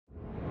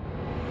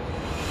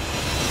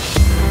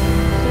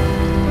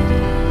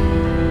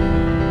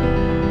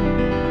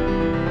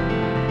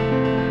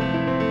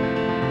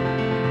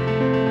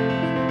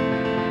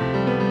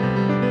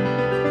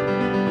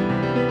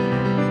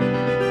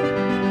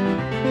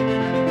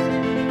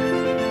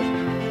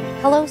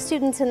Hello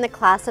students in the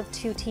class of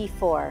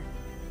 2T4.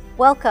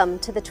 Welcome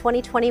to the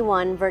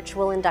 2021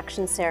 Virtual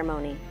Induction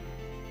Ceremony.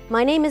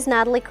 My name is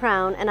Natalie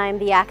Crown and I am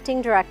the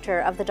Acting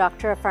Director of the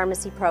Doctor of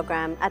Pharmacy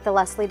program at the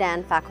Leslie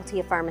Dan Faculty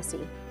of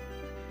Pharmacy.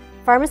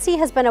 Pharmacy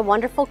has been a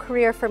wonderful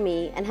career for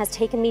me and has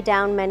taken me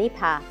down many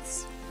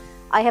paths.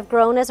 I have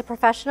grown as a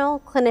professional,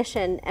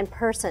 clinician, and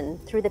person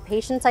through the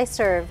patients I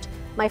served,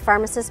 my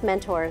pharmacist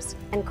mentors,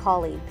 and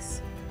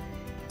colleagues.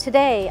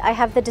 Today, I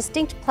have the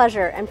distinct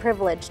pleasure and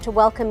privilege to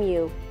welcome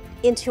you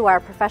into our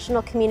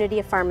professional community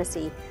of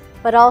pharmacy,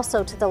 but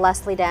also to the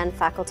Leslie Dan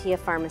Faculty of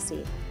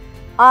Pharmacy.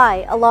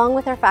 I, along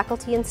with our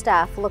faculty and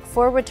staff, look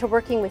forward to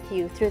working with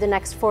you through the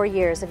next 4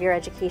 years of your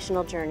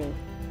educational journey.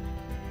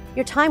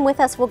 Your time with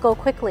us will go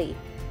quickly,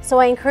 so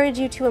I encourage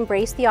you to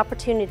embrace the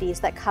opportunities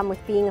that come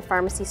with being a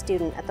pharmacy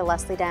student at the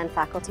Leslie Dan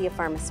Faculty of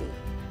Pharmacy.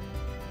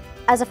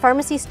 As a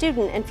pharmacy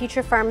student and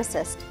future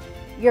pharmacist,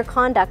 your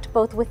conduct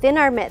both within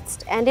our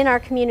midst and in our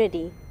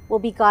community will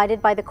be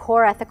guided by the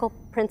core ethical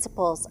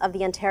principles of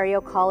the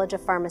Ontario College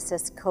of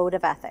Pharmacists Code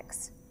of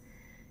Ethics.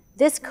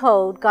 This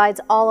code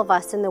guides all of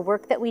us in the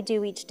work that we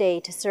do each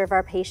day to serve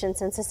our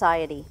patients and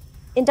society.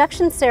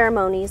 Induction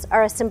ceremonies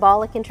are a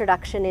symbolic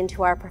introduction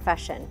into our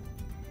profession.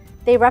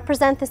 They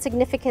represent the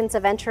significance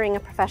of entering a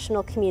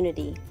professional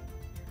community.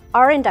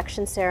 Our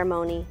induction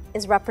ceremony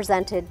is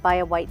represented by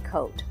a white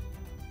coat.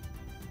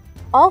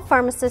 All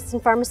pharmacists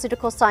and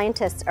pharmaceutical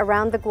scientists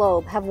around the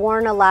globe have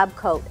worn a lab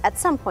coat at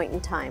some point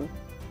in time.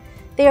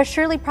 They are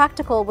surely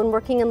practical when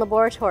working in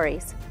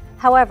laboratories.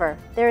 However,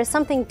 there is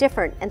something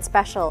different and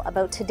special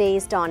about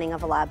today's donning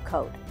of a lab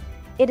coat.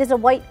 It is a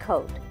white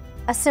coat,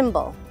 a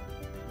symbol.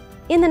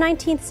 In the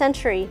 19th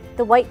century,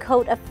 the white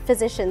coat of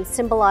physicians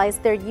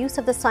symbolized their use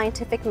of the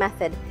scientific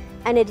method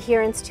and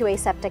adherence to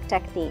aseptic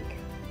technique.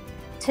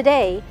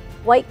 Today,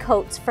 white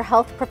coats for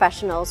health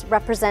professionals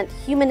represent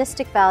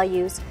humanistic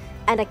values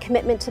and a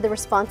commitment to the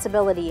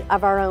responsibility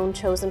of our own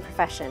chosen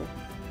profession.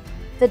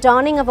 The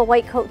donning of a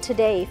white coat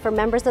today for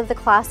members of the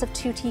class of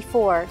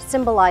 2T4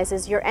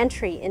 symbolizes your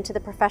entry into the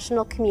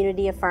professional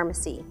community of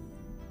pharmacy.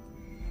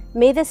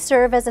 May this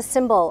serve as a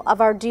symbol of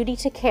our duty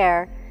to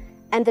care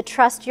and the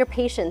trust your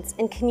patients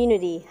and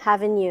community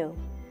have in you.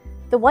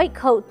 The white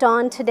coat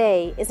donned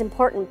today is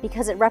important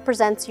because it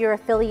represents your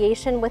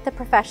affiliation with the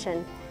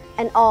profession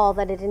and all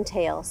that it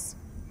entails.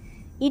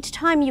 Each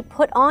time you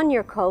put on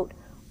your coat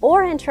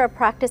or enter a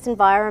practice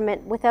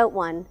environment without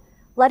one,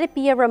 let it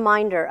be a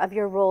reminder of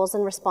your roles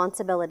and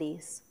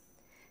responsibilities.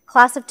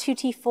 Class of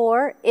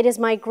 2T4, it is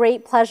my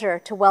great pleasure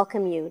to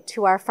welcome you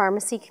to our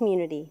pharmacy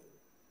community.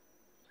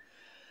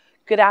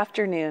 Good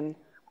afternoon.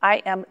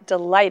 I am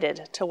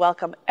delighted to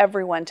welcome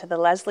everyone to the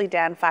Leslie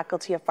Dan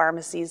Faculty of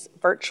Pharmacy's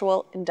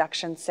virtual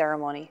induction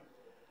ceremony.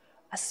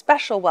 A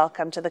special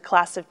welcome to the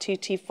class of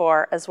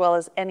 2T4, as well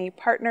as any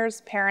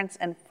partners, parents,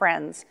 and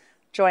friends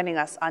joining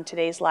us on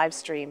today's live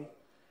stream.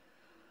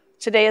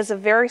 Today is a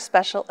very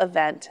special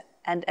event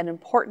and an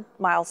important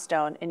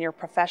milestone in your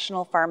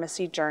professional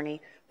pharmacy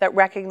journey that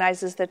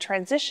recognizes the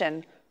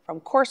transition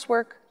from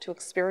coursework to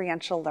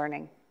experiential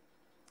learning.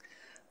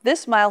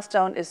 This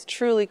milestone is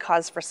truly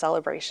cause for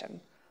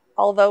celebration,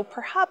 although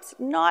perhaps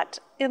not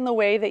in the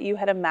way that you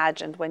had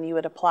imagined when you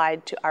had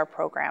applied to our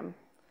program.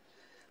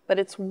 But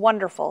it's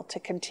wonderful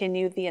to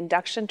continue the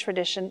induction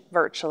tradition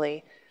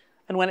virtually,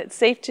 and when it's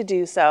safe to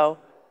do so,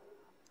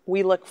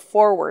 we look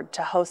forward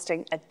to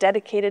hosting a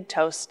dedicated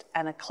toast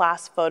and a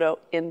class photo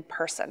in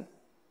person.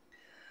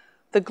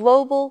 The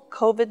global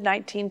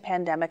COVID-19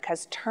 pandemic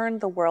has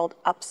turned the world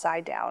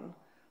upside down,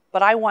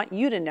 but I want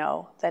you to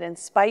know that in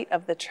spite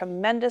of the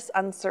tremendous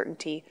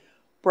uncertainty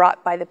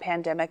brought by the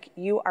pandemic,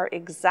 you are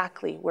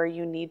exactly where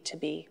you need to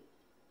be.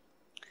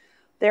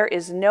 There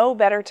is no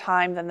better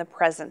time than the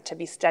present to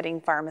be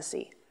studying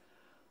pharmacy.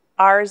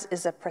 Ours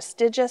is a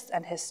prestigious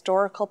and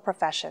historical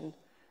profession,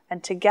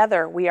 and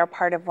together we are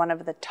part of one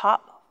of the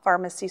top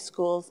pharmacy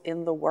schools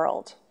in the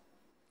world.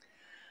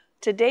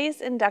 Today's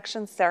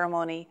induction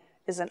ceremony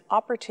is an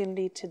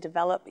opportunity to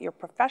develop your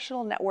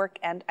professional network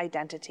and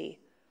identity.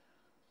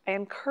 I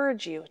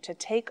encourage you to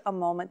take a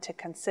moment to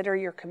consider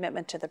your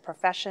commitment to the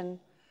profession,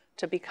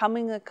 to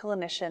becoming a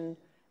clinician,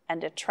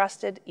 and a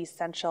trusted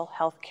essential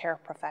healthcare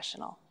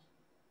professional.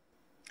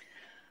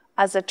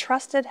 As a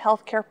trusted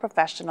healthcare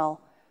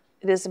professional,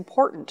 it is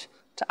important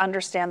to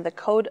understand the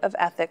code of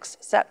ethics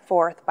set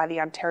forth by the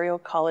Ontario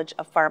College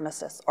of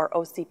Pharmacists, or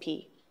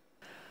OCP.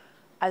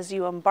 As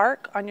you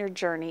embark on your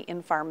journey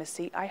in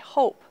pharmacy, I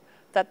hope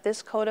that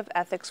this code of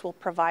ethics will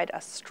provide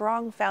a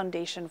strong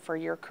foundation for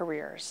your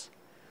careers.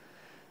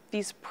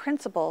 These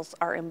principles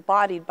are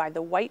embodied by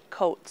the white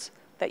coats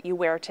that you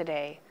wear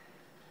today,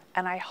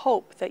 and I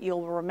hope that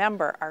you'll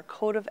remember our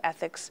code of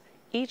ethics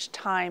each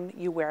time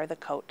you wear the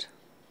coat.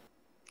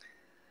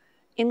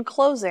 In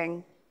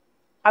closing,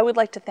 I would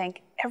like to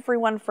thank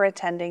everyone for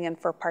attending and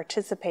for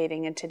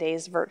participating in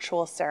today's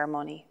virtual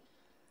ceremony.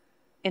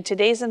 In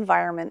today's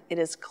environment, it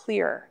is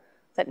clear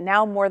that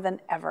now more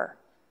than ever,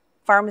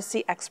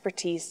 pharmacy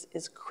expertise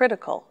is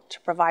critical to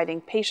providing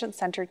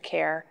patient-centered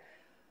care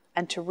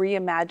and to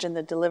reimagine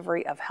the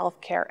delivery of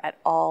healthcare at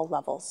all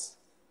levels.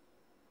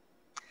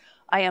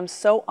 I am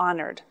so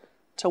honored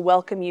to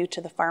welcome you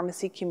to the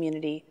pharmacy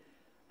community,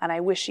 and I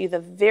wish you the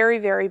very,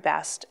 very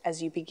best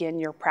as you begin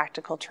your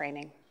practical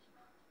training.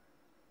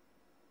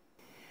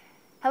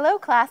 Hello,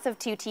 class of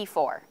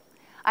 2T4.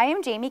 I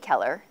am Jamie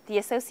Keller, the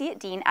Associate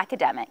Dean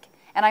Academic,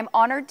 and I'm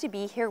honored to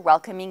be here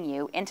welcoming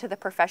you into the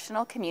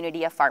professional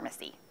community of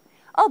pharmacy,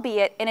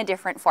 albeit in a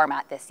different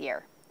format this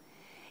year.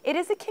 It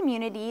is a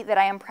community that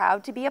I am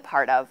proud to be a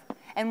part of,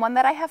 and one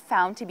that I have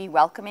found to be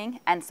welcoming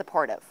and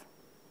supportive.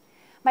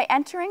 By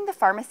entering the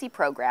pharmacy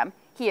program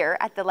here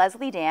at the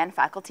Leslie Dan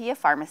Faculty of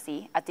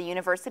Pharmacy at the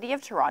University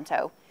of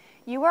Toronto,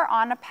 you are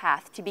on a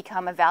path to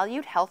become a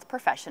valued health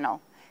professional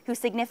who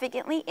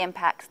significantly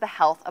impacts the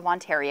health of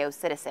Ontario's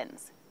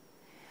citizens.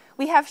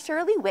 We have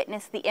surely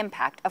witnessed the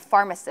impact of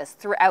pharmacists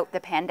throughout the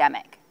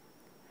pandemic.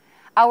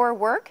 Our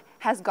work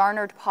has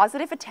garnered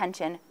positive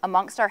attention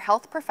amongst our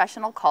health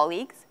professional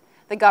colleagues,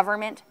 the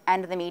government,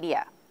 and the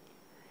media.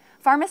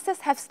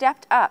 Pharmacists have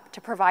stepped up to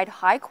provide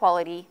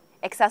high-quality,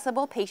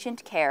 accessible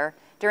patient care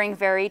during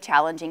very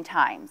challenging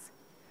times.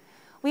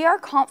 We are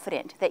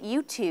confident that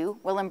you too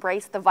will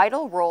embrace the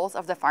vital roles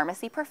of the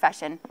pharmacy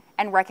profession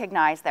and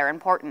recognize their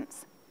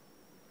importance.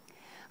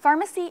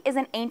 Pharmacy is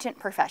an ancient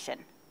profession,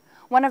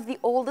 one of the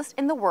oldest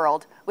in the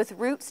world, with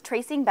roots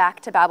tracing back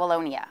to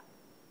Babylonia.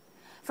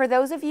 For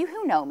those of you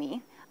who know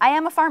me, I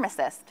am a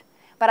pharmacist,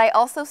 but I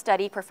also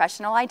study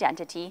professional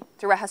identity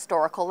through a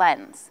historical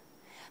lens.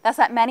 Thus,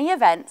 at many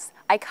events,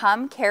 I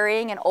come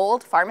carrying an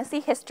old pharmacy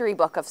history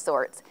book of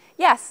sorts.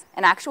 Yes,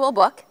 an actual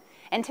book,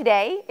 and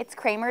today it's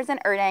Kramer's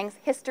and Erdang's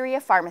History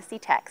of Pharmacy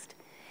text,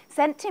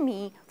 sent to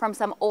me from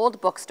some old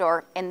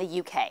bookstore in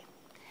the UK.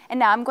 And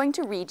now I'm going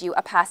to read you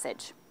a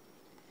passage.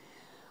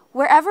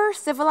 Wherever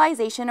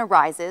civilization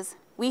arises,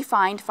 we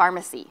find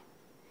pharmacy,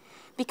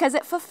 because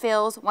it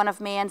fulfills one of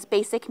man's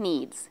basic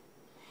needs.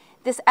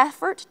 This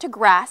effort to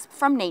grasp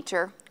from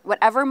nature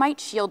whatever might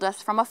shield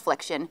us from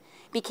affliction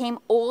became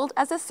old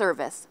as a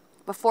service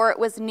before it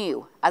was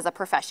new as a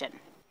profession.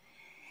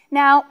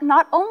 Now,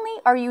 not only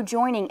are you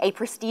joining a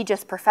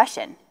prestigious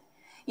profession,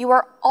 you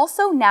are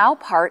also now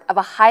part of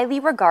a highly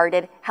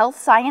regarded health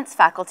science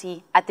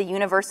faculty at the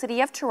University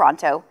of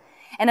Toronto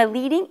and a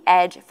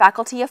leading-edge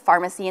faculty of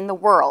pharmacy in the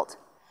world.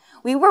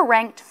 We were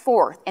ranked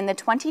 4th in the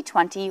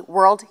 2020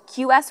 World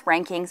QS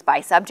rankings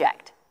by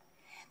subject.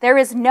 There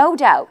is no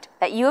doubt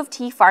that U of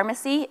T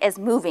Pharmacy is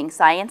moving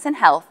science and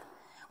health,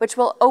 which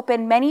will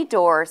open many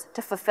doors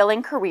to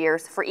fulfilling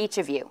careers for each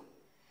of you.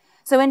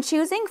 So in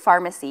choosing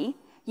pharmacy,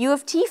 U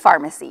of T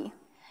Pharmacy,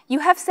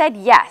 you have said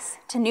yes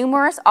to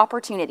numerous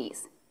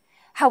opportunities.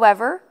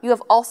 However, you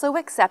have also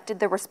accepted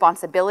the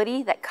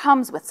responsibility that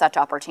comes with such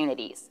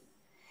opportunities.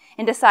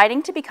 In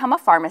deciding to become a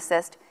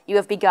pharmacist, you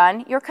have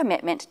begun your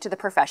commitment to the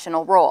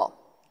professional role.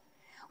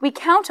 We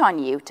count on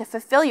you to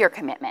fulfill your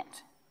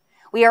commitment.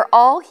 We are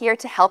all here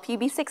to help you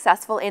be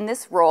successful in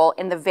this role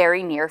in the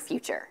very near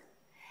future.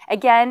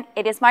 Again,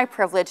 it is my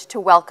privilege to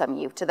welcome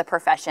you to the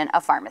profession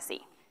of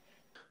pharmacy.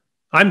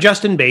 I'm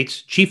Justin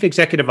Bates, Chief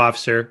Executive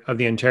Officer of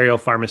the Ontario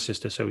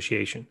Pharmacist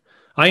Association.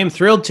 I am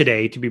thrilled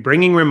today to be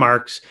bringing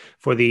remarks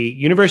for the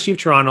University of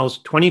Toronto's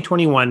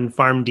 2021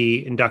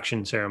 PharmD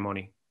induction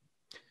ceremony.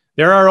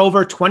 There are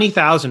over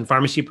 20,000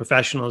 pharmacy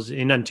professionals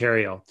in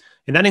Ontario,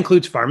 and that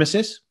includes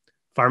pharmacists,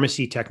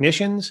 pharmacy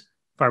technicians,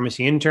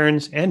 pharmacy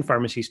interns, and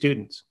pharmacy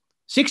students.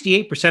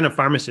 68% of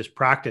pharmacists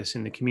practice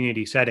in the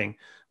community setting,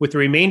 with the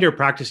remainder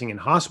practicing in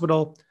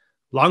hospital,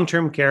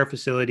 long-term care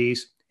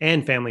facilities,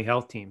 and family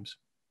health teams.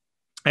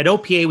 At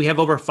OPA, we have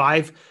over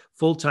 5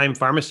 full-time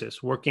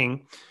pharmacists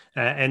working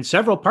and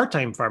several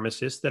part-time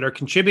pharmacists that are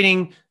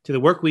contributing to the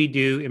work we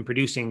do in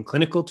producing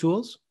clinical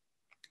tools,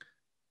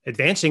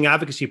 advancing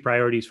advocacy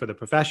priorities for the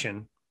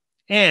profession,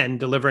 and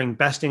delivering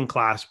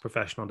best-in-class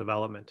professional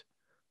development.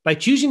 By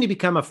choosing to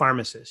become a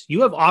pharmacist,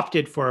 you have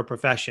opted for a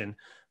profession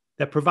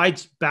that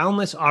provides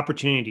boundless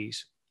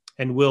opportunities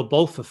and will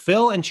both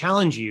fulfill and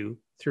challenge you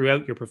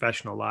throughout your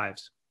professional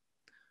lives.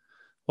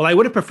 While I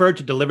would have preferred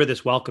to deliver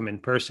this welcome in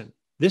person,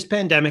 this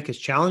pandemic has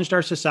challenged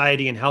our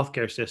society and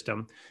healthcare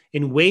system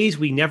in ways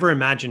we never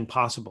imagined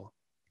possible.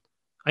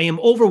 I am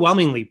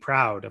overwhelmingly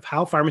proud of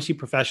how pharmacy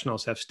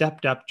professionals have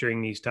stepped up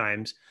during these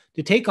times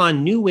to take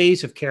on new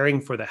ways of caring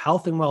for the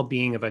health and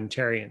well-being of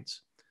Ontarians.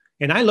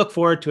 And I look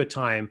forward to a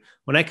time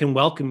when I can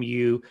welcome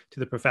you to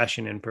the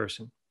profession in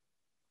person.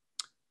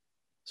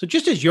 So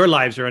just as your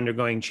lives are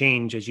undergoing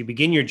change as you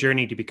begin your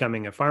journey to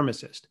becoming a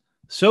pharmacist,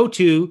 so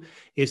too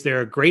is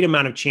there a great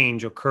amount of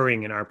change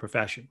occurring in our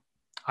profession.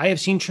 I have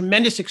seen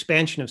tremendous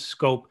expansion of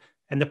scope,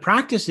 and the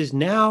practice is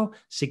now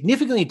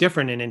significantly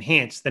different and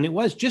enhanced than it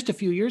was just a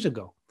few years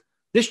ago.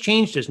 This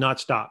change does not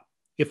stop.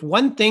 If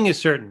one thing is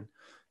certain,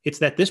 it's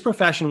that this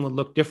profession will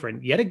look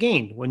different yet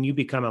again when you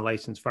become a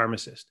licensed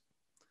pharmacist.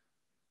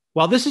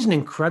 While this is an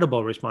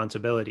incredible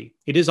responsibility,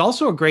 it is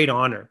also a great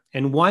honor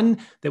and one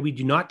that we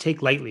do not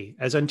take lightly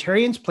as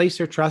Ontarians place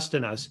their trust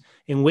in us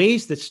in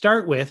ways that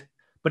start with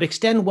but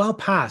extend well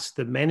past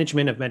the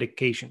management of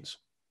medications.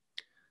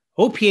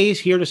 OPA is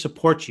here to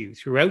support you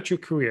throughout your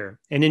career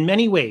and in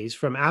many ways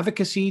from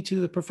advocacy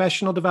to the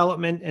professional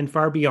development and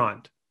far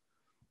beyond.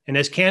 And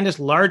as Canada's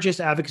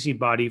largest advocacy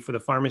body for the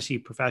pharmacy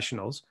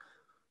professionals,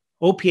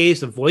 OPA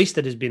is the voice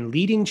that has been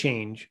leading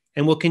change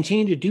and will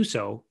continue to do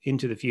so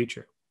into the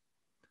future.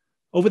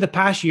 Over the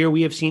past year,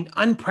 we have seen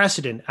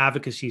unprecedented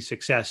advocacy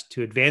success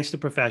to advance the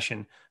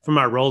profession from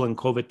our role in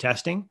COVID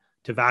testing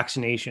to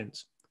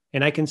vaccinations.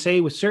 And I can say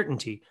with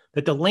certainty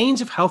that the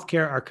lanes of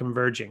healthcare are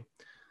converging.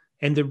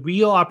 And the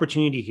real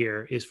opportunity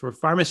here is for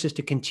pharmacists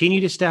to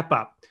continue to step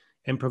up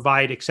and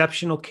provide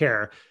exceptional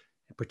care,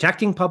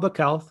 protecting public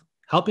health,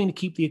 helping to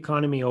keep the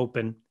economy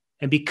open,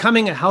 and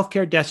becoming a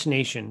healthcare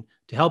destination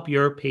to help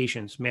your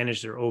patients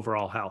manage their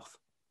overall health.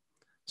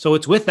 So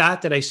it's with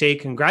that I say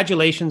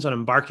congratulations on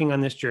embarking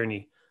on this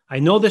journey. I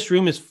know this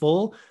room is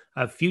full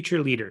of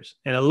future leaders,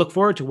 and I look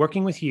forward to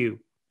working with you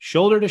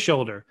shoulder to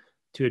shoulder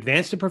to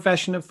advance the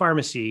profession of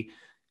pharmacy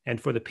and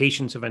for the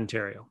patients of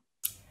Ontario.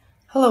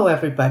 Hello,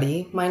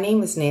 everybody. My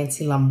name is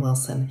Nancy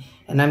Lum-Wilson,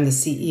 and I'm the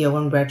CEO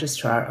and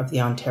Registrar of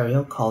the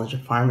Ontario College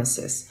of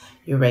Pharmacists,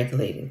 your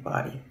regulating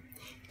body.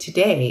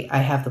 Today, I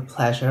have the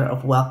pleasure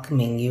of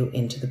welcoming you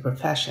into the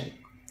profession.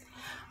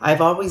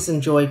 I've always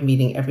enjoyed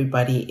meeting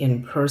everybody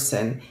in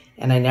person,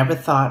 and I never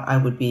thought I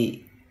would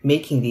be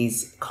making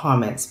these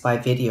comments by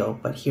video,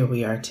 but here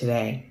we are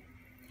today.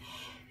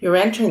 You're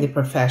entering the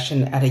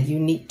profession at a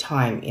unique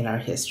time in our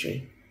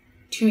history.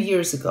 2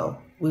 years ago,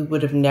 we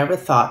would have never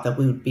thought that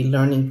we would be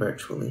learning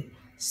virtually,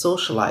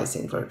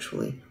 socializing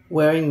virtually,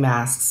 wearing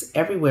masks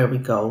everywhere we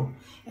go,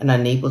 and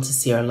unable to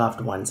see our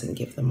loved ones and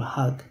give them a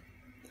hug.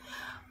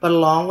 But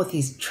along with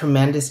these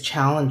tremendous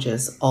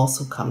challenges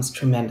also comes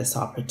tremendous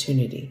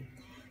opportunity.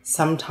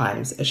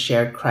 Sometimes a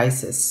shared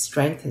crisis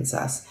strengthens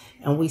us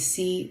and we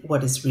see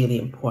what is really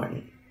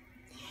important.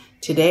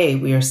 Today,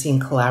 we are seeing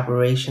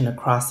collaboration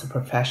across the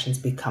professions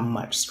become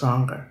much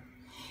stronger.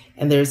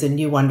 And there's a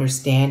new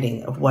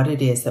understanding of what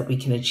it is that we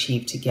can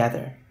achieve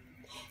together.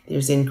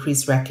 There's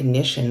increased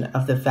recognition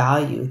of the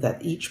value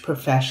that each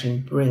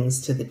profession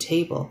brings to the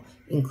table,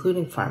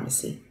 including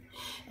pharmacy.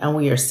 And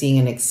we are seeing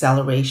an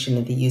acceleration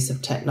in the use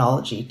of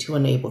technology to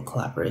enable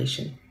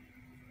collaboration.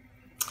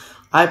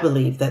 I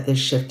believe that this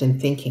shift in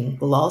thinking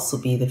will also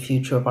be the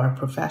future of our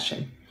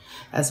profession,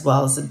 as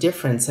well as a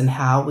difference in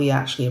how we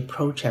actually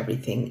approach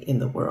everything in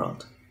the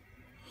world.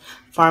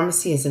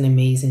 Pharmacy is an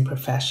amazing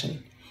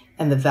profession,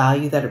 and the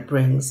value that it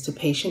brings to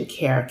patient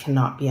care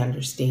cannot be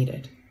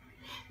understated.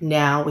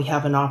 Now we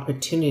have an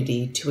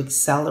opportunity to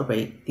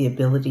accelerate the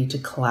ability to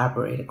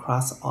collaborate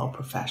across all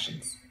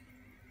professions.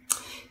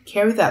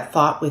 Carry that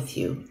thought with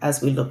you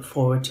as we look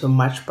forward to a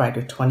much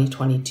brighter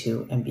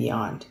 2022 and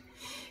beyond.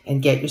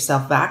 And get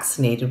yourself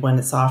vaccinated when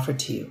it's offered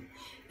to you.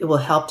 It will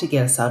help to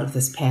get us out of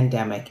this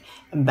pandemic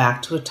and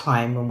back to a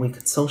time when we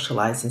could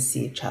socialize and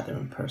see each other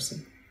in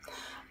person.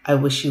 I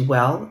wish you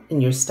well in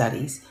your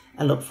studies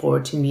and look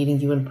forward to meeting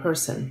you in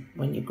person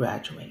when you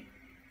graduate.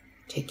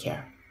 Take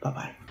care.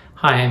 Bye-bye.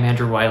 Hi, I'm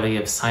Andrew Wiley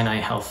of Sinai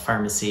Health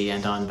Pharmacy,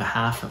 and on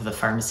behalf of the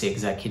Pharmacy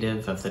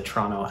Executive of the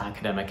Toronto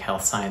Academic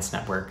Health Science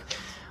Network,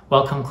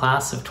 welcome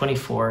class of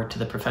 24 to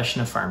the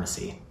profession of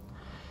pharmacy.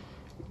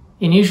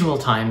 In usual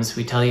times,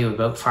 we tell you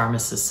about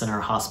pharmacists in our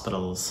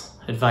hospitals,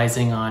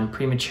 advising on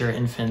premature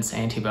infants'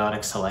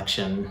 antibiotic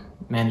selection,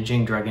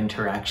 managing drug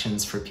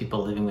interactions for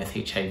people living with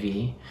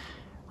HIV,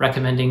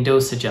 recommending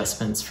dose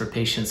adjustments for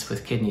patients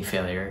with kidney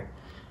failure,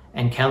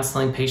 and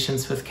counseling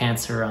patients with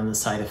cancer on the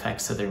side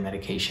effects of their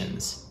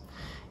medications.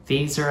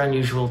 These are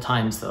unusual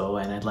times though,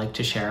 and I'd like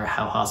to share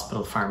how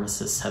hospital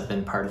pharmacists have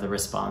been part of the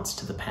response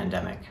to the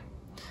pandemic.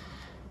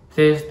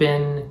 They've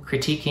been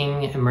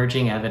critiquing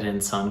emerging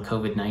evidence on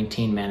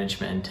COVID-19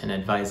 management and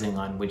advising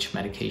on which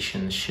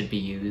medications should be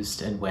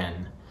used and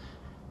when.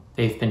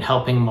 They've been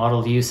helping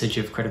model usage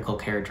of critical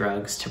care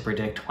drugs to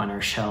predict when our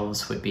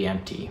shelves would be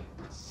empty.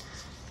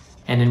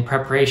 And in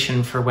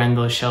preparation for when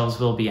those shelves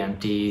will be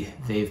empty,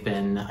 they've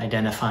been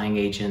identifying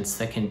agents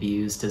that can be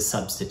used as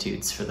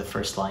substitutes for the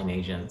first-line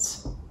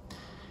agents.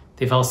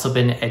 They've also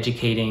been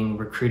educating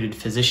recruited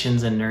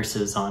physicians and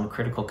nurses on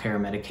critical care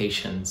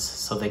medications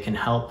so they can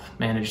help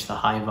manage the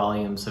high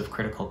volumes of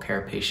critical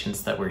care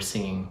patients that we're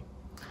seeing.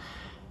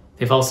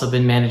 They've also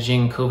been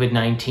managing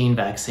COVID-19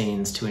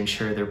 vaccines to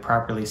ensure they're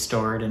properly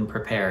stored and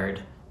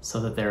prepared so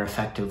that they're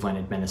effective when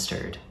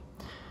administered.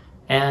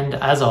 And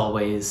as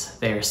always,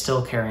 they are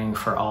still caring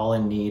for all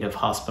in need of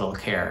hospital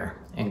care,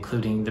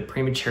 including the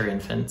premature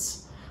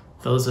infants,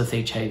 those with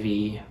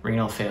HIV,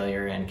 renal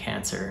failure, and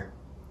cancer.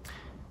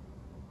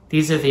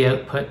 These are the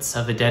outputs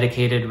of a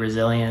dedicated,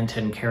 resilient,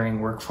 and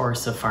caring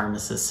workforce of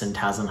pharmacists in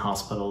Tasman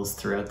hospitals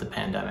throughout the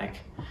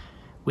pandemic.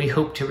 We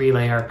hope to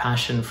relay our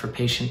passion for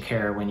patient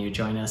care when you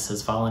join us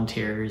as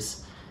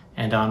volunteers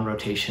and on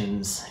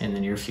rotations in the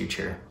near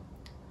future.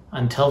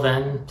 Until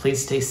then,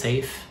 please stay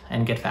safe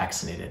and get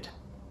vaccinated.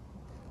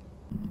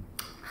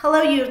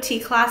 Hello U of T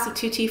class of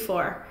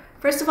 2T4.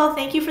 First of all,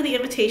 thank you for the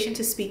invitation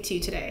to speak to you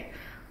today.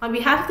 On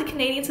behalf of the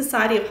Canadian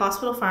Society of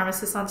Hospital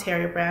Pharmacists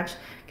Ontario branch,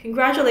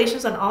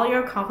 congratulations on all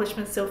your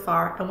accomplishments so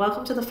far and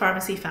welcome to the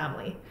pharmacy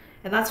family.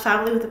 And that's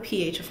family with a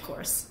PH, of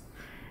course.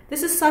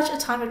 This is such a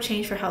time of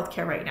change for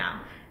healthcare right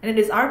now, and it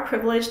is our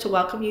privilege to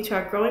welcome you to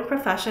our growing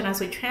profession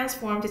as we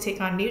transform to take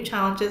on new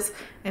challenges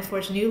and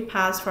forge new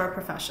paths for our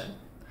profession.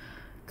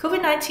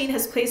 COVID-19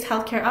 has placed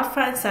healthcare up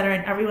front and center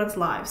in everyone's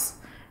lives,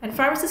 and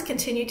pharmacists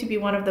continue to be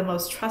one of the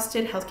most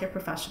trusted healthcare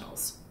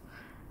professionals.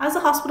 As a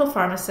hospital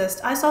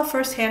pharmacist, I saw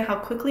firsthand how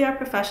quickly our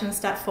profession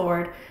stepped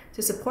forward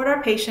to support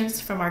our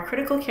patients from our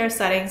critical care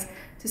settings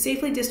to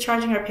safely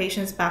discharging our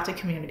patients back to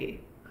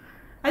community.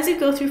 As you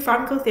go through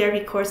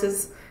pharmacotherapy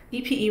courses,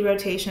 EPE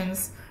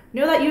rotations,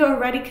 know that you are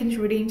already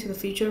contributing to the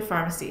future of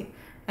pharmacy,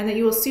 and that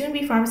you will soon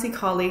be pharmacy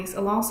colleagues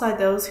alongside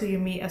those who you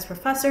meet as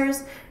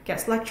professors,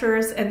 guest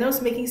lecturers, and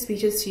those making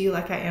speeches to you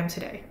like I am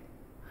today.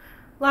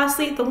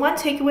 Lastly, the one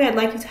takeaway I'd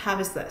like you to have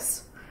is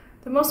this.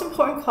 The most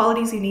important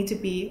qualities you need to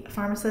be a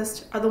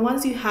pharmacist are the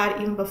ones you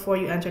had even before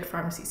you entered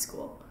pharmacy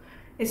school.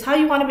 It's how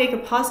you want to make a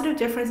positive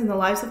difference in the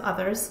lives of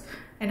others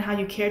and how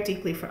you care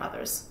deeply for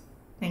others.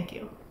 Thank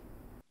you.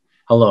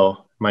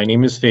 Hello, my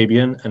name is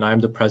Fabian, and I am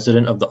the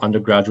president of the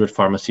Undergraduate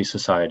Pharmacy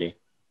Society.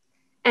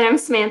 And I'm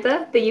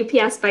Samantha, the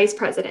UPS Vice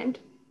President.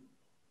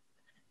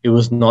 It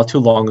was not too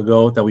long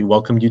ago that we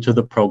welcomed you to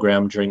the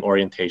program during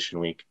orientation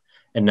week,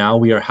 and now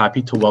we are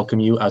happy to welcome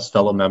you as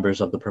fellow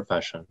members of the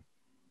profession.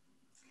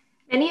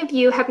 Many of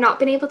you have not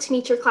been able to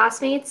meet your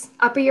classmates,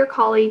 upper year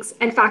colleagues,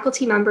 and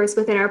faculty members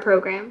within our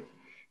program.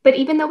 But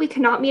even though we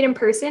could not meet in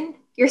person,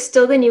 you're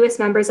still the newest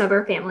members of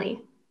our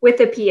family,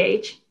 with a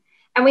PH.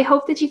 And we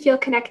hope that you feel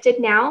connected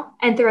now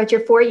and throughout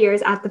your 4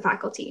 years at the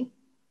faculty.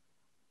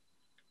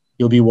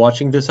 You'll be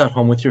watching this at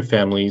home with your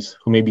families,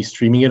 who may be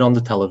streaming it on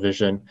the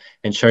television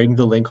and sharing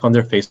the link on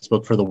their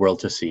Facebook for the world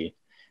to see.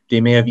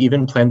 They may have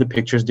even planned the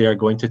pictures they are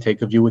going to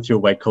take of you with your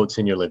white coats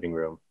in your living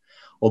room.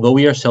 Although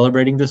we are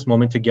celebrating this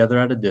moment together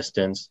at a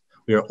distance,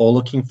 we are all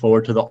looking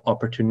forward to the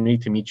opportunity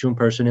to meet you in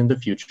person in the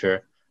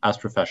future as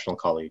professional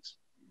colleagues.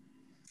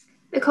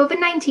 The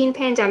COVID-19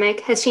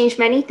 pandemic has changed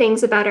many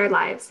things about our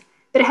lives,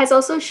 but it has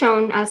also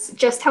shown us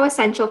just how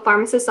essential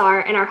pharmacists are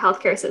in our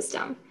healthcare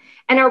system,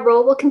 and our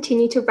role will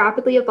continue to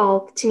rapidly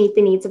evolve to meet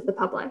the needs of the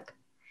public.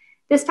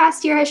 This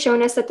past year has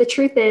shown us that the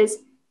truth is,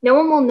 no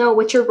one will know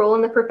what your role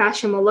in the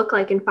profession will look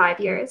like in 5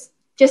 years,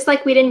 just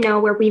like we didn't know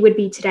where we would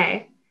be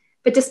today.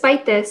 But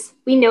despite this,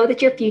 we know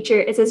that your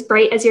future is as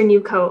bright as your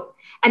new coat,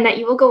 and that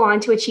you will go on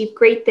to achieve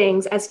great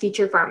things as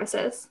future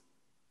pharmacists.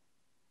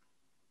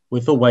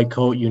 With the white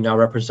coat, you now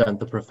represent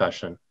the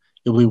profession.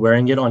 You'll be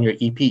wearing it on your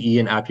EPE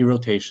and API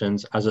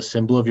rotations as a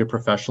symbol of your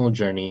professional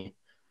journey,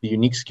 the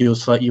unique skill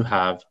set you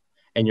have,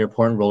 and your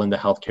important role in the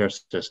healthcare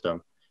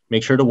system.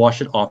 Make sure to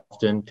wash it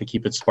often to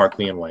keep it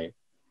sparkly and white.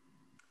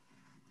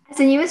 As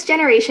the newest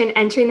generation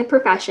entering the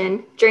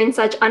profession during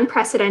such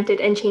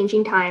unprecedented and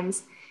changing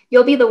times,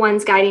 you'll be the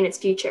ones guiding its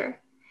future.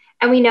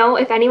 And we know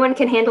if anyone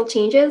can handle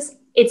changes,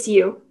 it's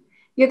you.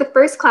 You're the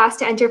first class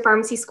to enter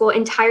pharmacy school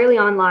entirely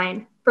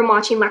online. From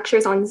watching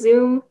lectures on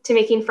Zoom to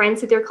making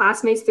friends with your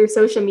classmates through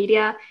social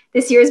media,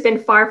 this year has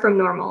been far from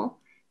normal.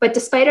 But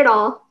despite it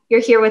all, you're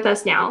here with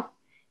us now.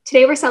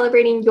 Today we're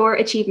celebrating your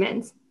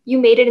achievements. You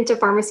made it into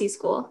pharmacy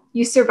school.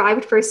 You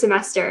survived first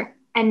semester.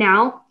 And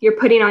now you're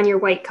putting on your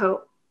white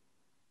coat.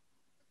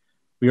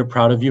 We are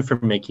proud of you for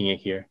making it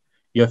here.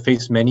 You have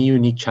faced many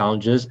unique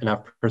challenges and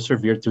have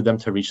persevered through them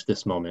to reach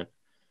this moment.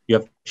 You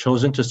have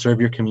chosen to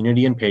serve your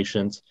community and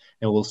patients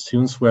and will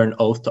soon swear an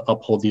oath to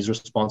uphold these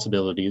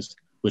responsibilities,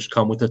 which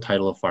come with the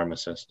title of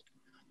pharmacist.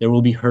 There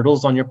will be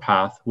hurdles on your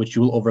path, which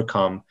you will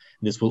overcome, and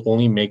this will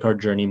only make our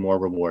journey more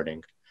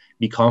rewarding.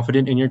 Be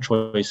confident in your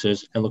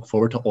choices and look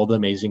forward to all the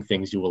amazing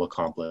things you will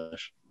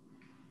accomplish.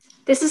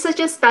 This is such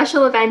a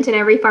special event in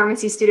every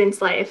pharmacy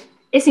student's life.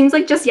 It seems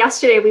like just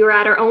yesterday we were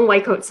at our own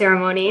white coat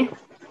ceremony.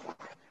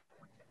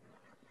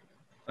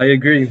 I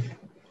agree.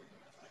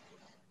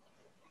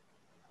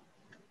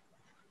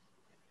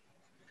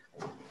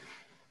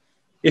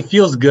 It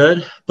feels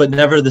good, but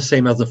never the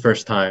same as the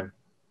first time.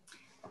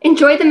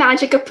 Enjoy the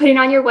magic of putting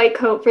on your white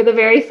coat for the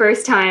very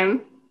first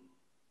time.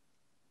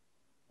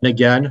 And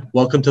again,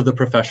 welcome to the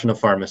profession of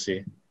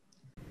pharmacy.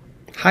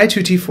 Hi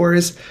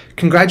 2T4s,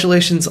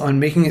 congratulations on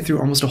making it through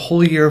almost a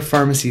whole year of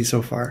pharmacy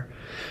so far.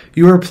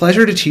 You were a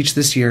pleasure to teach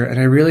this year, and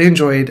I really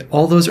enjoyed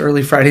all those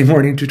early Friday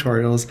morning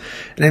tutorials,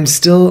 and I'm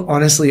still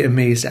honestly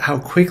amazed at how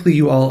quickly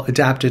you all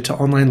adapted to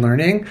online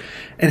learning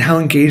and how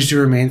engaged you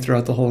remained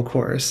throughout the whole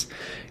course.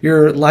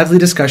 Your lively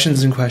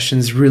discussions and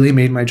questions really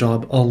made my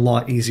job a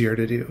lot easier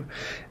to do,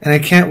 and I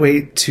can't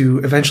wait to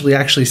eventually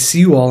actually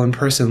see you all in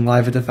person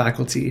live at the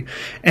faculty,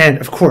 and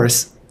of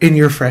course, in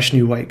your fresh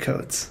new white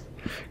coats.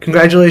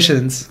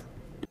 Congratulations!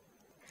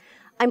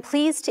 I'm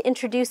pleased to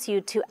introduce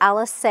you to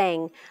Alice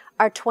Sang,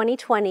 our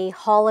 2020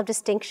 Hall of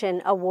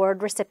Distinction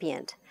Award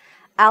recipient.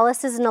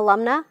 Alice is an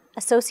alumna,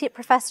 associate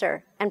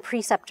professor, and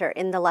preceptor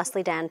in the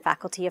Leslie Dan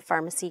Faculty of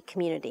Pharmacy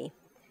community.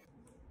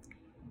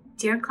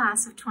 Dear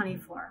Class of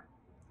 24,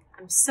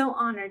 I'm so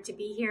honored to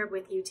be here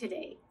with you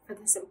today for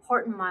this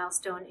important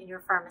milestone in your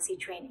pharmacy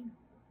training.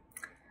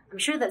 I'm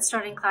sure that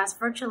starting class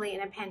virtually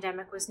in a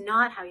pandemic was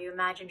not how you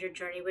imagined your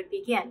journey would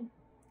begin.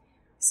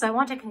 So I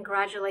want to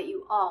congratulate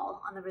you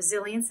all on the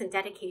resilience and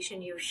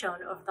dedication you have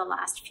shown over the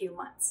last few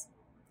months.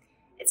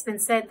 It's been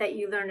said that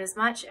you learn as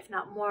much, if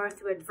not more,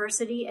 through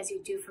adversity as you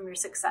do from your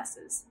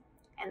successes,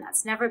 and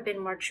that's never been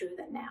more true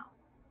than now.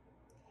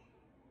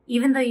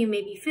 Even though you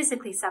may be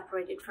physically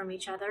separated from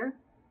each other,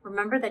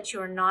 remember that you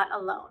are not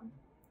alone.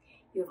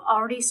 You have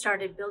already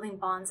started building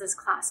bonds as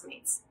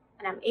classmates,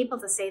 and I'm able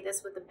to say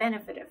this with the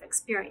benefit of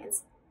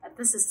experience, that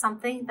this is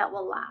something that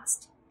will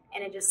last,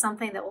 and it is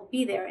something that will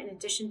be there in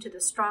addition to the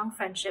strong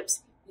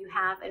friendships you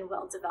have and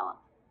will develop.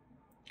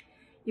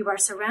 You are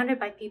surrounded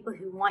by people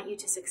who want you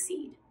to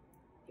succeed.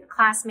 Your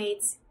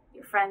classmates,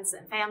 your friends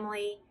and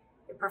family,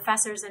 your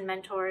professors and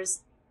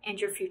mentors, and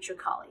your future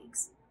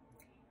colleagues.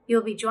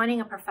 You'll be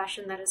joining a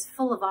profession that is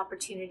full of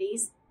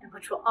opportunities and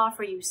which will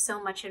offer you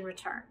so much in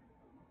return.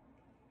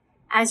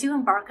 As you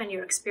embark on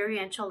your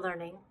experiential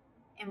learning,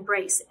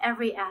 embrace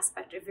every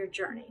aspect of your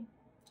journey.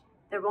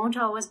 There won't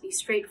always be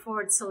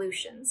straightforward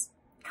solutions,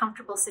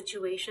 comfortable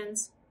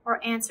situations,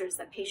 or answers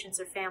that patients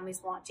or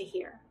families want to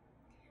hear.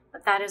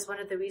 But that is one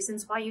of the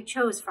reasons why you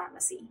chose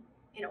pharmacy,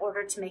 in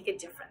order to make a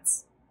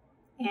difference.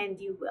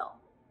 And you will.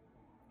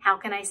 How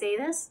can I say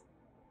this?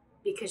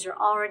 Because you're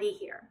already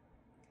here.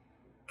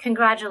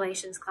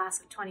 Congratulations,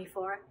 class of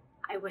 24.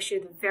 I wish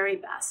you the very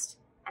best,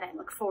 and I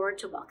look forward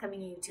to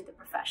welcoming you to the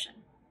profession.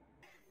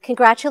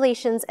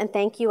 Congratulations and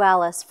thank you,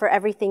 Alice, for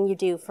everything you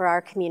do for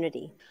our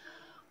community.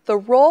 The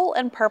role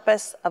and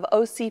purpose of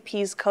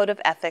OCP's Code of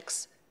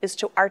Ethics is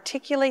to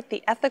articulate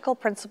the ethical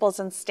principles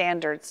and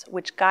standards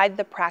which guide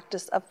the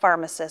practice of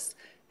pharmacists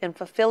in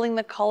fulfilling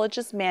the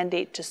college's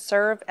mandate to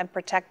serve and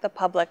protect the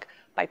public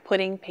by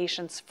putting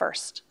patients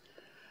first.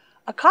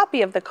 A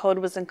copy of the code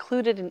was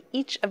included in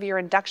each of your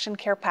induction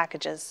care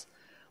packages.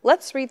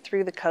 Let's read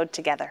through the code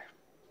together.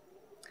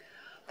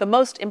 The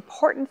most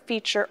important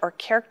feature or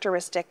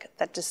characteristic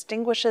that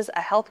distinguishes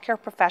a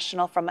healthcare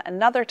professional from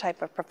another type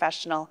of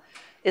professional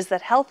is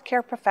that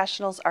healthcare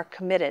professionals are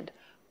committed,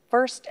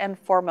 first and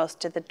foremost,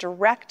 to the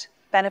direct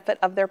benefit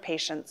of their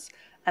patients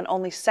and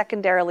only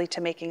secondarily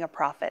to making a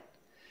profit.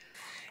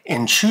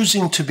 In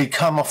choosing to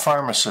become a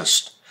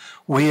pharmacist,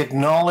 we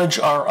acknowledge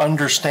our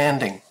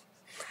understanding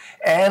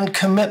and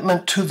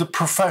commitment to the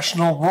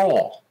professional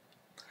role,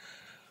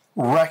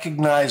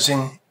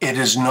 recognizing it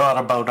is not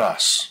about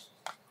us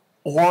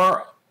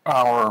or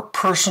our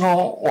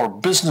personal or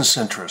business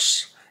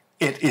interests.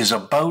 It is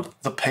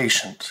about the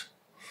patient.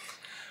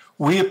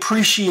 We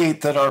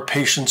appreciate that our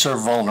patients are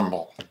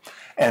vulnerable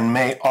and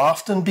may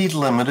often be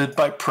limited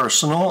by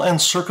personal and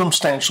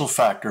circumstantial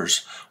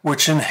factors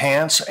which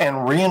enhance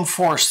and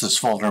reinforce this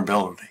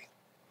vulnerability.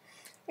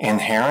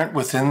 Inherent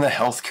within the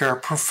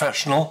healthcare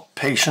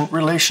professional-patient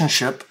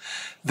relationship,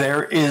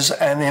 there is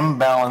an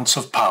imbalance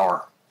of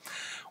power,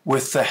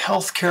 with the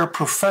healthcare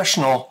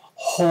professional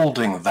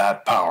holding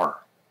that power.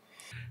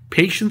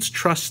 Patients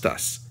trust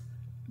us.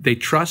 They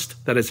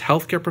trust that as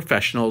healthcare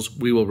professionals,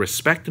 we will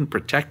respect and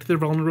protect their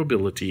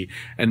vulnerability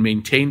and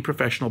maintain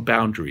professional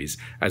boundaries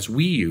as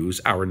we use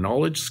our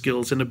knowledge,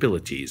 skills, and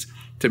abilities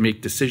to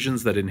make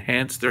decisions that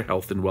enhance their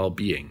health and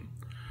well-being.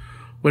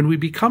 When we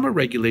become a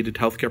regulated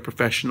healthcare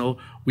professional,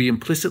 we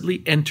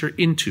implicitly enter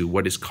into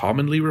what is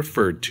commonly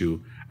referred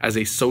to as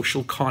a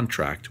social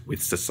contract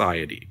with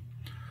society.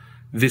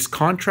 This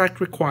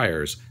contract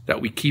requires that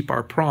we keep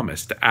our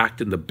promise to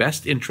act in the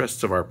best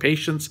interests of our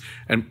patients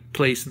and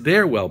place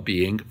their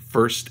well-being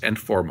first and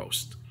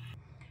foremost.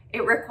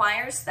 It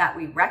requires that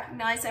we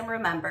recognize and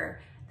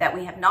remember that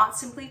we have not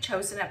simply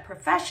chosen a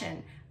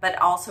profession, but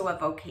also a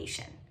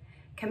vocation,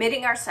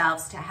 committing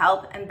ourselves to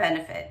help and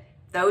benefit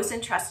those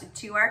entrusted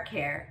to our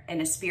care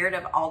in a spirit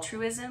of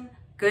altruism,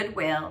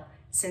 goodwill,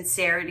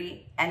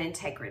 sincerity, and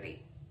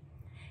integrity.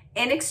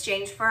 In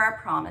exchange for our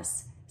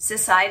promise,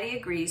 society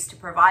agrees to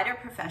provide our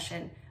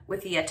profession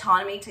with the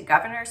autonomy to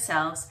govern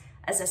ourselves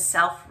as a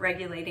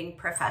self-regulating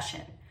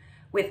profession,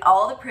 with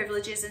all the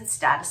privileges and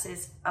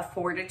statuses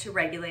afforded to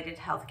regulated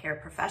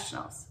healthcare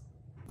professionals.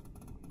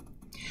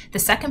 The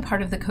second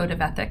part of the Code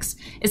of Ethics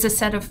is a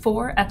set of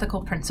 4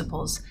 ethical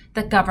principles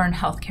that govern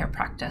healthcare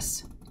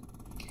practice.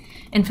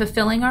 In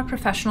fulfilling our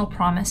professional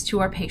promise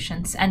to our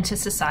patients and to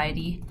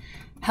society,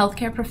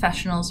 healthcare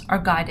professionals are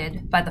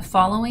guided by the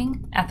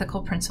following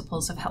ethical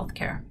principles of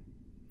healthcare.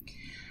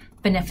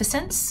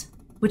 Beneficence,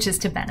 which is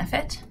to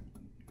benefit.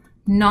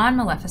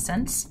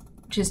 Non-maleficence,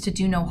 which is to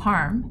do no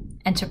harm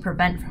and to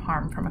prevent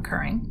harm from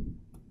occurring.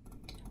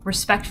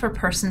 Respect for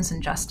persons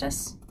and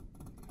justice.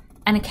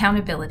 And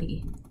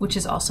accountability, which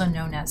is also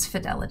known as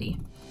fidelity.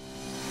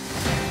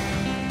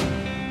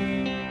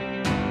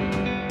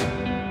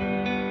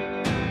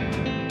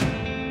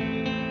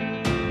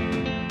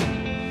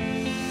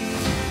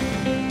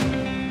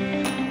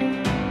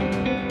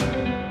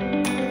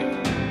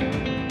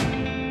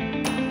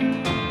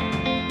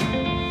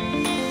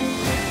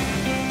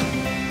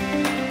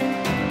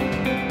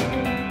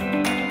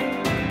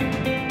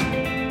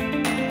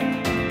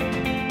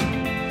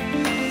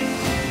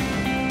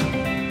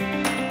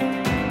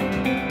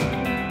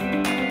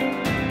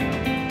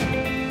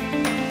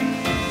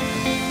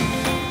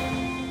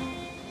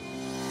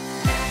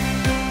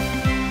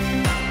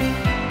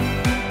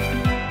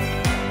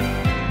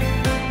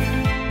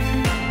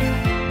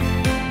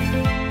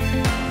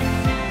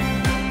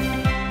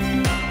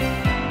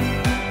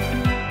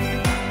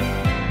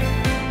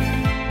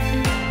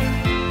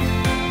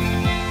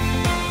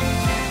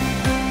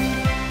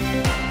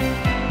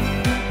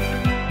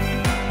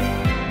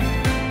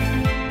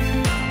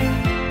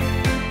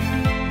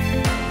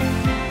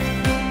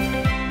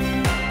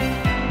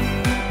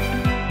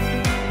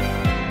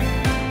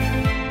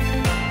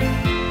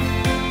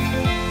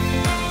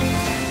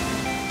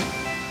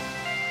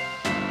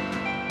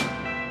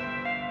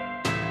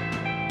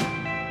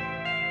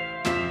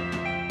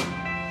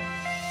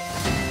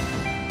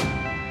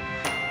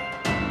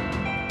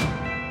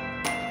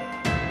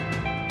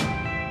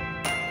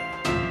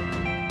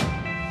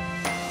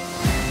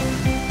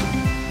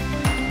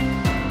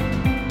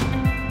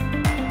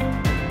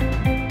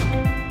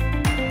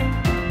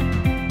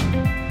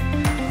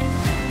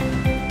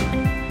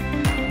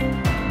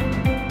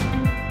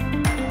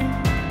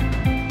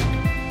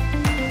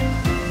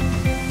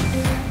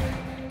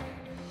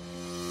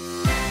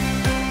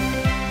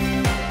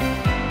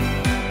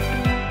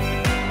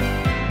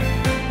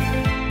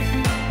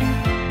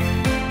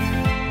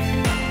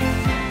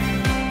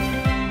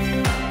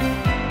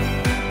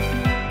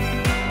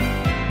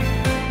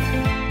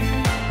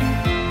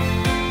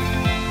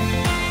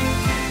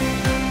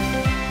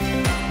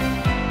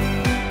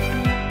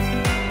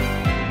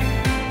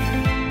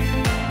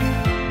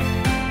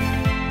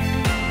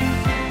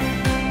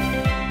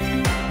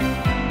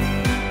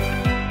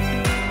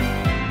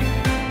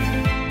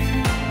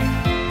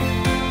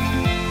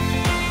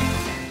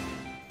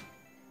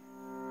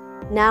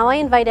 Now I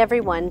invite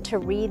everyone to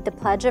read the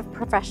Pledge of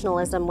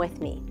Professionalism with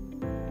me.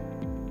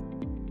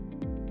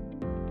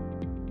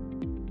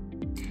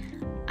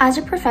 As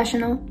a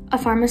professional, a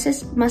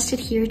pharmacist must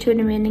adhere to a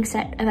demanding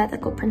set of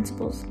ethical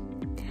principles.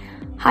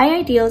 High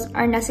ideals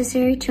are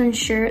necessary to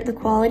ensure the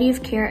quality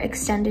of care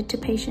extended to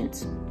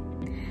patients.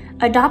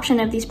 Adoption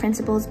of these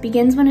principles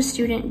begins when a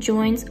student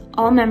joins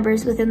all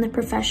members within the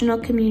professional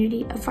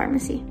community of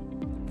pharmacy.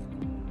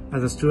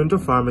 As a student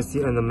of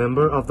pharmacy and a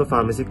member of the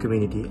pharmacy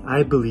community,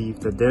 I believe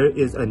that there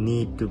is a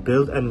need to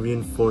build and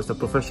reinforce a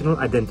professional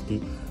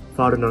identity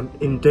founded on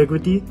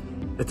integrity,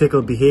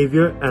 ethical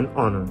behavior, and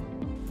honor.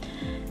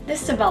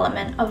 This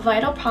development, a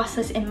vital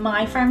process in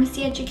my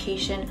pharmacy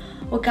education,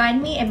 will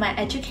guide me in my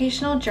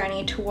educational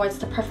journey towards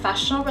the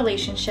professional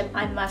relationship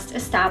I must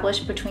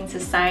establish between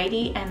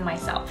society and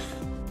myself.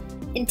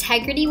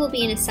 Integrity will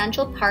be an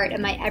essential part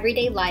of my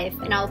everyday life,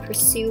 and I will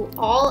pursue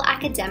all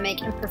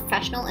academic and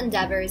professional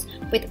endeavors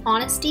with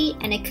honesty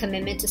and a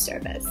commitment to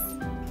service.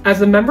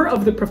 As a member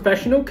of the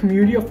professional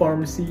community of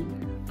pharmacy,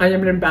 I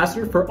am an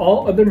ambassador for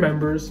all other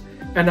members,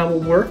 and I will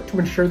work to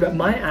ensure that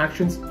my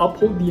actions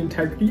uphold the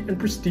integrity and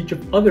prestige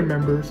of other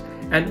members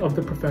and of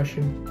the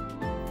profession.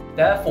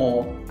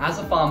 Therefore, as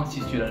a pharmacy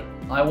student,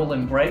 I will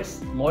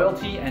embrace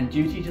loyalty and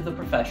duty to the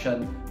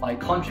profession by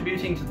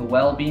contributing to the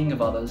well-being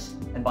of others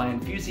and by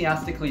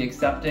enthusiastically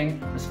accepting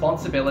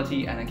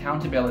responsibility and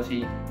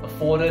accountability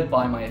afforded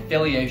by my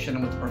affiliation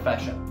with the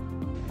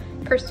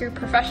profession. Pursue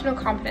professional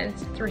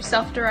competence through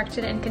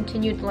self-directed and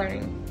continued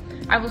learning.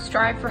 I will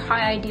strive for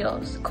high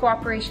ideals,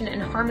 cooperation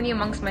and harmony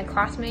amongst my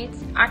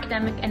classmates,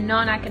 academic and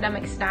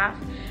non-academic staff,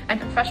 and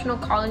professional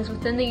colleagues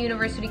within the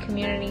university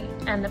community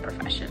and the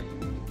profession.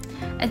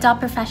 Adopt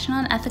professional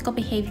and ethical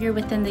behavior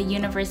within the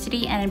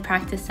university and in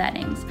practice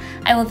settings.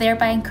 I will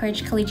thereby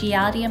encourage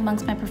collegiality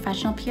amongst my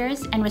professional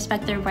peers and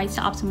respect their rights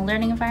to optimal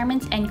learning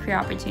environments and career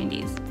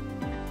opportunities.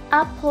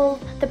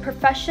 Uphold the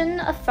profession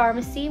of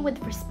pharmacy with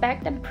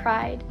respect and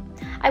pride.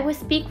 I will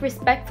speak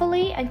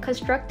respectfully and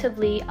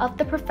constructively of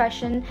the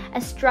profession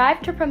and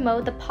strive to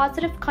promote the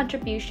positive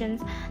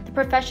contributions the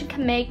profession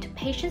can make to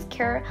patients'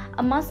 care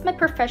amongst my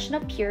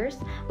professional peers,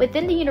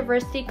 within the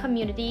university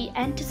community,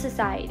 and to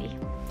society.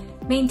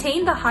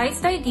 Maintain the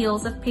highest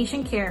ideals of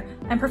patient care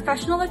and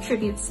professional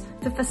attributes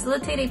to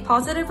facilitate a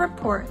positive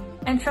rapport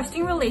and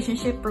trusting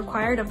relationship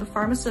required of the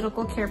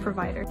pharmaceutical care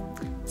provider.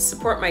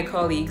 Support my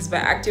colleagues by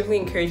actively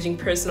encouraging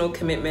personal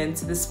commitment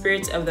to the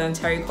spirit of the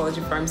Ontario College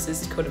of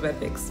Pharmacists Code of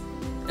Ethics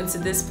and to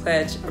this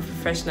pledge of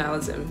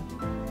professionalism.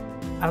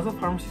 As a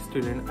pharmacy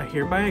student, I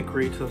hereby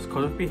agree to this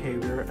code of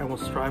behavior and will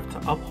strive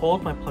to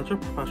uphold my pledge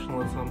of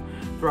professionalism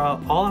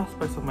throughout all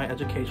aspects of my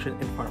education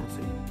in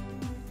pharmacy.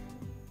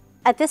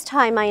 At this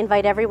time, I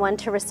invite everyone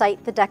to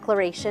recite the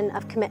Declaration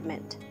of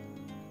Commitment.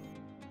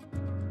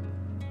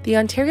 The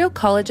Ontario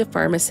College of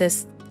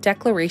Pharmacists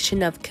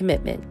Declaration of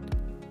Commitment.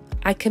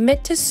 I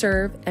commit to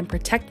serve and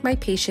protect my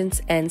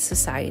patients and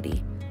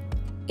society.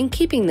 In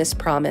keeping this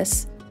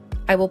promise,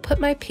 I will put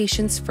my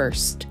patients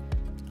first.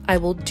 I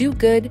will do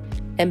good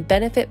and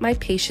benefit my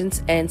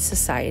patients and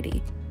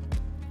society.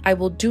 I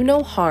will do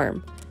no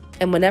harm,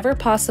 and whenever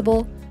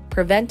possible,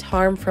 prevent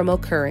harm from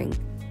occurring.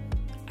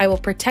 I will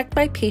protect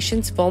my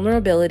patients'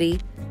 vulnerability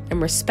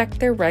and respect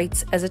their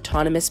rights as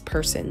autonomous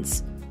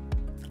persons.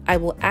 I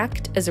will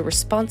act as a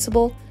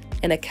responsible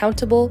and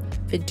accountable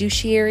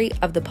fiduciary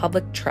of the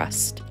public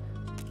trust.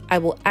 I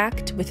will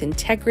act with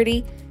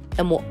integrity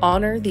and will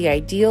honor the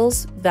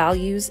ideals,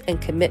 values,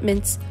 and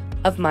commitments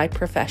of my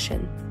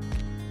profession.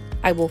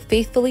 I will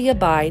faithfully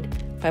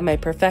abide by my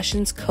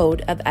profession's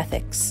code of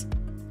ethics.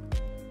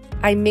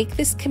 I make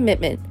this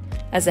commitment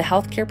as a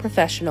healthcare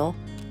professional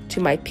to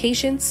my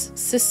patients,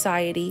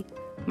 society,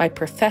 my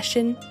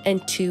profession,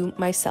 and to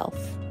myself.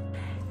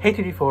 Hey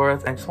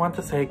TD4s, I just want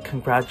to say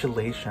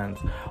congratulations.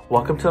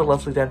 Welcome to the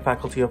Leslie Dan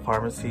Faculty of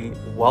Pharmacy.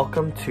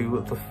 Welcome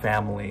to the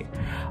family.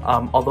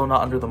 Although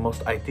not under the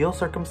most ideal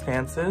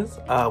circumstances,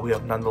 we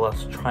have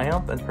nonetheless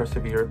triumphed and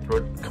persevered through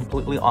a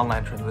completely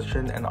online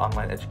transition and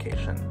online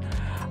education.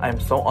 I am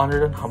so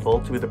honored and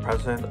humbled to be the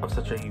president of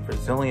such a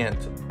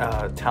resilient,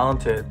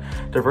 talented,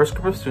 diverse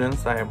group of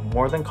students that I am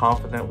more than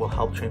confident will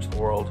help change the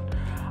world.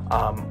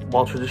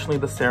 While traditionally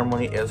the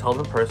ceremony is held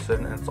in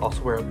person, and it's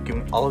also where I'm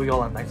giving all of you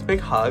all a nice big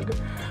hug,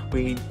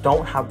 we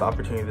don't have the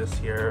opportunity this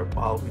year.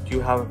 While we do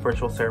have a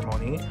virtual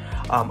ceremony,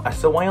 I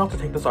still want you all to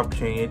take this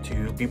opportunity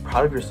to be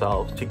proud of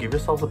yourselves, to give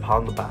yourselves a pat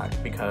on the back,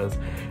 because it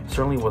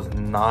certainly was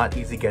not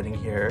easy getting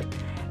here.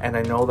 And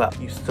I know that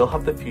you still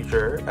have the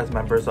future as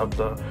members of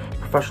the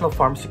professional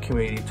pharmacy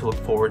community to look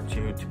forward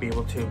to be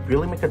able to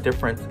really make a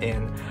difference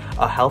in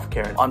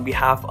healthcare. On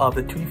behalf of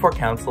the 2D4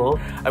 Council,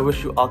 I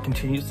wish you all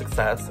continued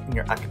success in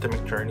your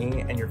academic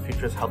journey and your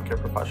future as healthcare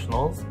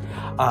professionals.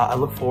 I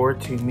look forward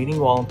to meeting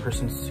you all in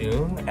person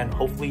soon, and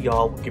hopefully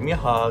y'all will give me a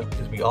hug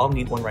because we all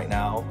need one right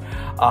now.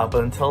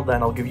 But until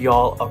then, I'll give you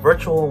all a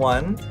virtual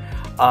one.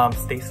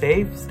 Stay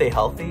safe, stay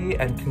healthy,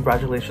 and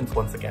congratulations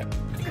once again.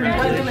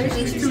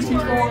 Congratulations,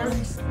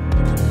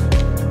 2T4.